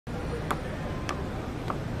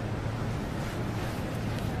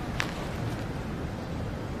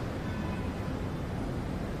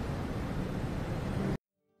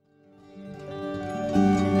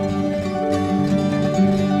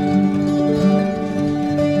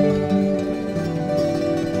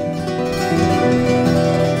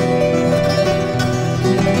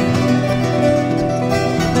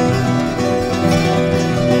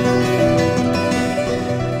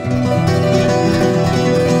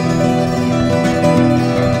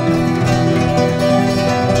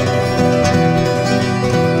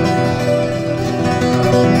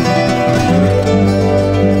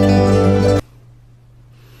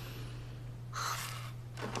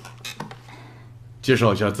介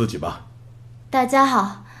绍一下自己吧。大家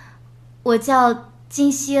好，我叫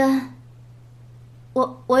金希恩，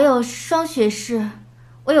我有双学士，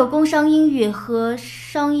我有工商英语和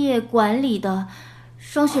商业管理的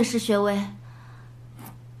双学士学位，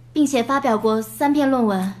并且发表过3篇论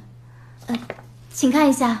文。请看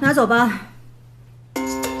一下，拿走吧。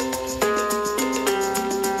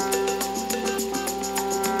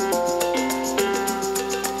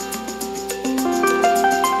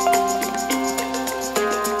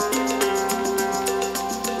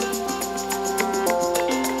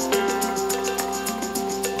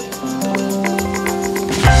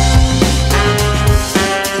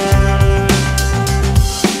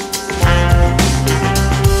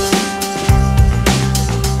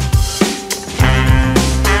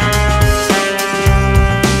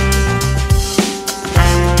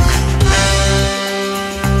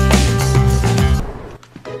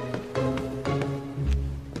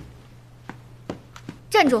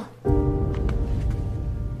站住！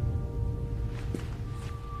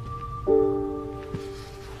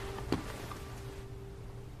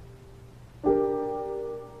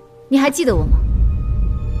你还记得我吗？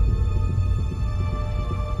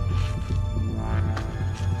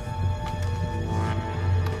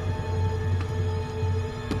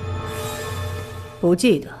不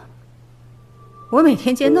记得。我每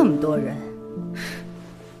天见那么多人。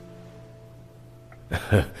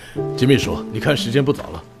金秘书，你看时间不早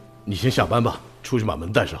了，你先下班吧，出去把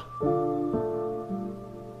门带上。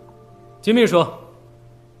金秘书，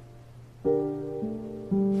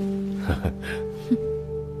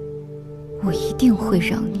我一定会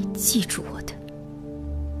让你记住我的。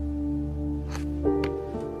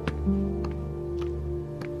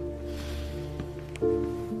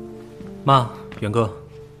妈，元哥，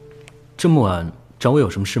这么晚找我有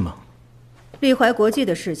什么事吗？利怀国际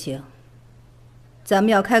的事情，咱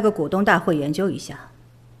们要开个股东大会研究一下。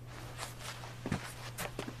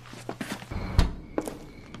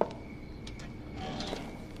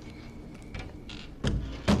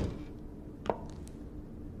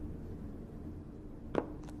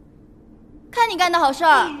看你干的好事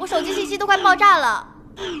儿，我手机信息都快爆炸了。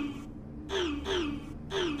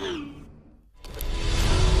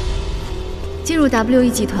进入 WE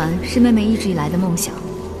集团是妹妹一直以来的梦想，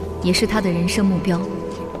也是她的人生目标。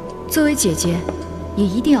作为姐姐，也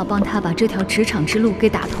一定要帮她把这条职场之路给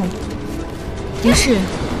打通。于是，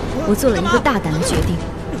我做了一个大胆的决定，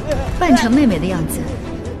扮成妹妹的样子，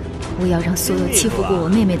我要让所有欺负过我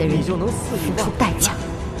妹妹的人付出代价。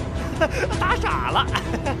打傻了。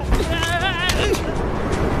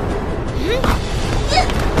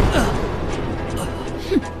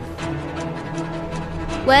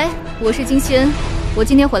喂，我是金希恩，我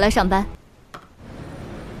今天回来上班。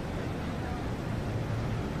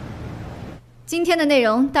今天的内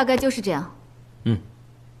容大概就是这样。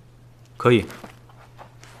可以。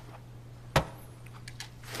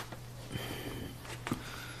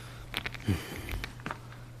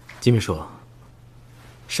金秘书，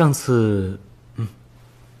上次，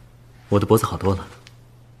我的脖子好多了。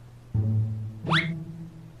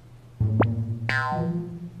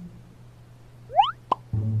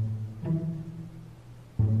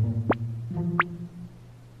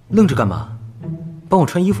愣着干嘛？帮我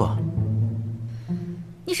穿衣服啊！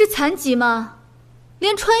你是残疾吗？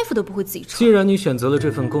连穿衣服都不会自己穿。既然你选择了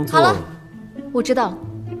这份工作，好了，我知道了，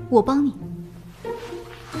我帮你。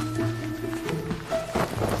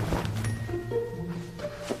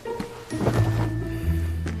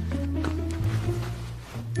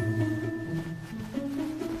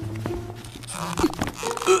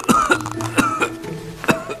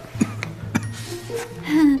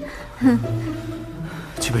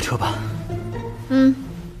去备车吧。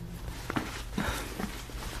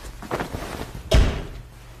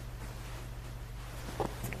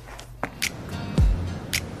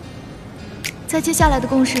在接下来的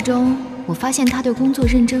共事中，我发现他对工作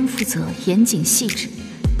认真负责、严谨细致，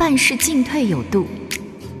办事进退有度。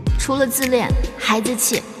除了自恋、孩子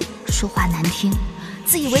气、说话难听、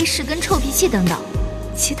自以为是跟臭脾气等等，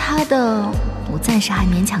其他的我暂时还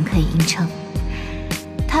勉强可以硬撑。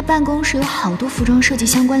他办公室有好多服装设计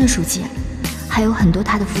相关的书籍，还有很多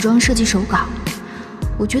他的服装设计手稿。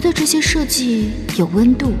我觉得这些设计有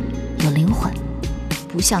温度、有灵魂，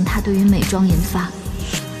不像他对于美妆研发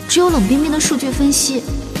只有冷冰冰的数据分析。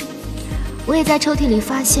我也在抽屉里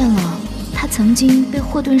发现了他曾经被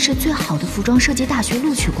霍顿市最好的服装设计大学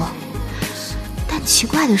录取过，但奇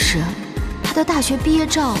怪的是，他的大学毕业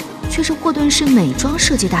照却是霍顿市美妆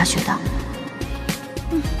设计大学的。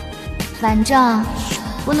反正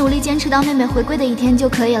我努力坚持到妹妹回归的一天就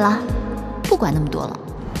可以了，不管那么多了。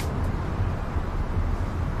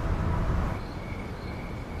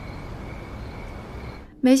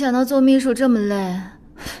没想到做秘书这么累，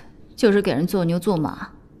就是给人做牛做马。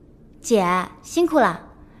姐辛苦了，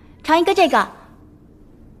尝一个这个，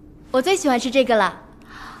我最喜欢吃这个了。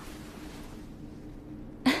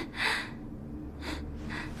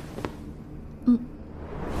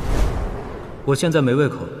我现在没胃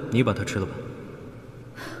口，你把它吃了吧。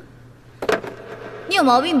你有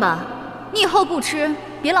毛病吧？你以后不吃，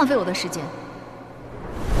别浪费我的时间。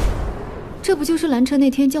这不就是蓝车那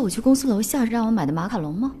天叫我去公司楼下让我买的马卡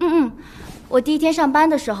龙吗？我第一天上班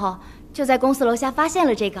的时候就在公司楼下发现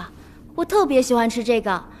了这个，我特别喜欢吃这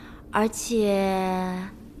个，而且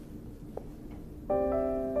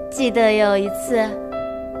记得有一次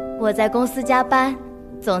我在公司加班，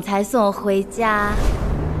总裁送我回家。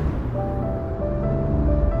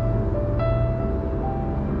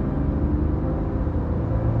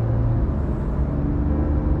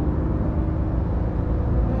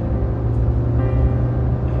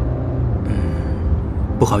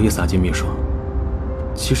不好意思啊，金秘书，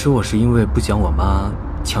其实我是因为不想我妈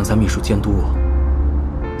强塞秘书监督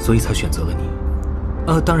我，所以才选择了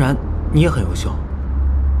你。当然你也很优秀，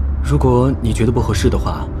如果你觉得不合适的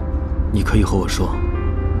话，你可以和我说，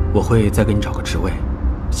我会再给你找个职位，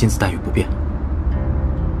薪资待遇不变。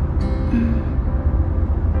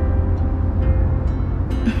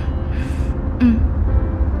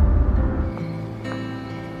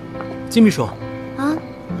金秘书啊，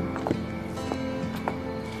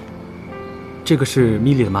这个是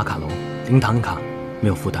米莉的马卡龙，零糖卡，没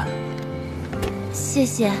有负担。谢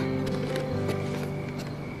谢。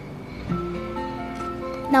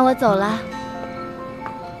那我走了。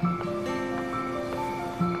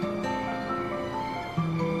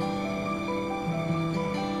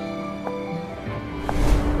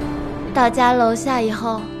到家楼下以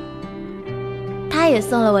后，他也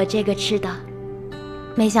送了我这个吃的，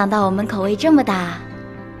没想到我们口味这么大。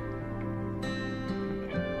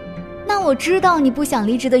那我知道你不想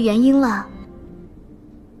离职的原因了。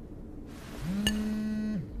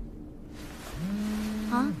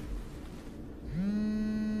啊？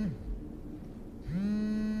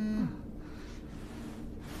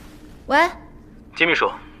喂，金秘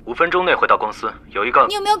书，5分钟内回到公司，有一个……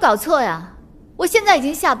你有没有搞错呀？我现在已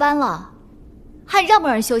经下班了，还让不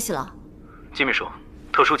让人休息了？金秘书，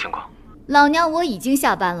特殊情况。老娘我已经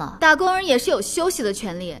下班了，打工人也是有休息的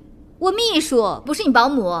权利。我秘书不是你保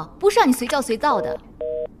姆，不是让你随叫随到的。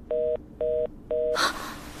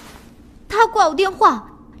他还挂我电话，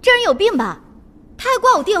这人有病吧？他还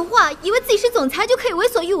挂我电话，以为自己是总裁就可以为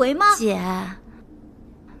所欲为吗？姐，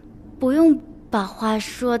不用把话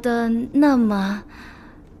说的那么，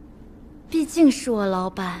毕竟是我老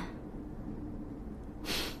板。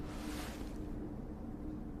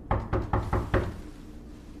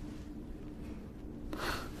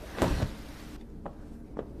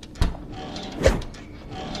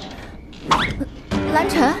蓝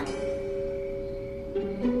晨，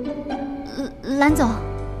蓝总，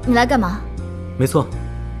你来干嘛？没错，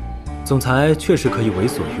总裁确实可以为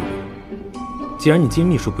所欲为。既然你金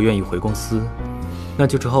秘书不愿意回公司，那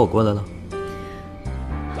就只好我过来了。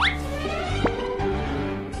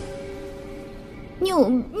你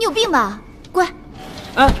有病吧？乖。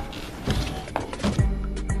哎，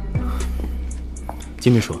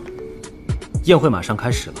金秘书，宴会马上开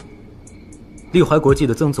始了，利怀国际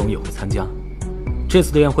的曾总也会参加。这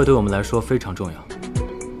次的宴会对我们来说非常重要，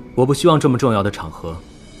我不希望这么重要的场合，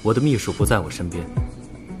我的秘书不在我身边。